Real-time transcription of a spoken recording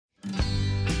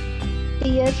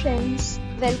Dear friends,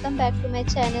 welcome back to my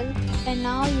channel, and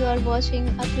now you are watching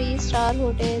a 3-star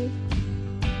hotel.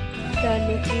 The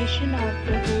location of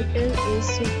the hotel is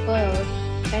superb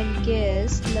and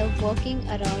guests love walking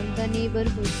around the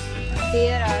neighborhood.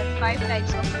 There are 5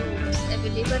 types of rooms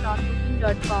available on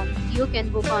booking.com. You can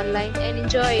book online and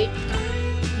enjoy it.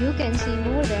 You can see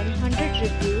more than 100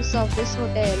 reviews of this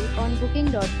hotel on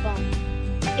booking.com.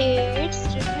 Its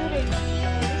review rating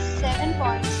is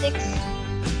 7.6,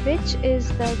 which is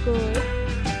the good.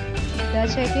 The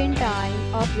check-in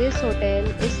time of this hotel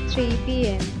is 3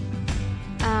 p.m.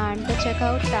 and the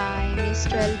checkout time is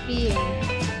 12 p.m.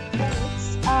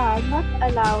 Pets are not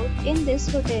allowed in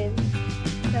this hotel.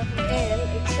 The hotel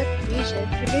accepts major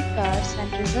credit cards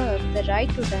and reserves the right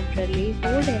to temporarily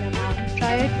hold an amount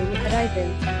prior to arrival.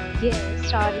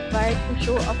 Guests are required to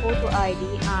show a photo ID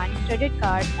and credit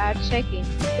card at check-in.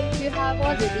 If you have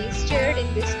already stayed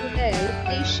in this hotel,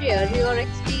 please share your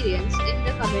experience in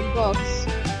the comment box.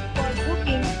 For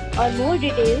booking or more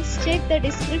details, check the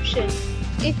description.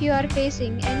 If you are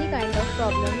facing any kind of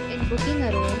problem in booking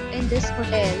a room in this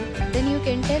hotel, then you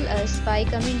can tell us by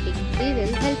commenting. We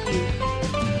will help you.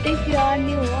 If you are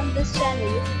new on this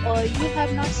channel or you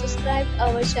have not subscribed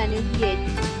our channel yet,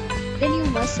 then you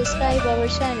must subscribe our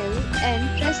channel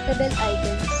and press the bell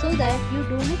icon so that you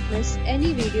do not miss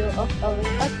any video of our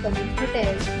upcoming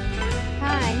hotel.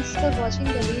 Thanks for watching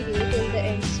the video till the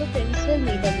end. So friends, will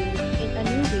meet again in a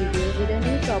new video with a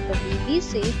new property. Be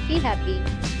safe, be happy.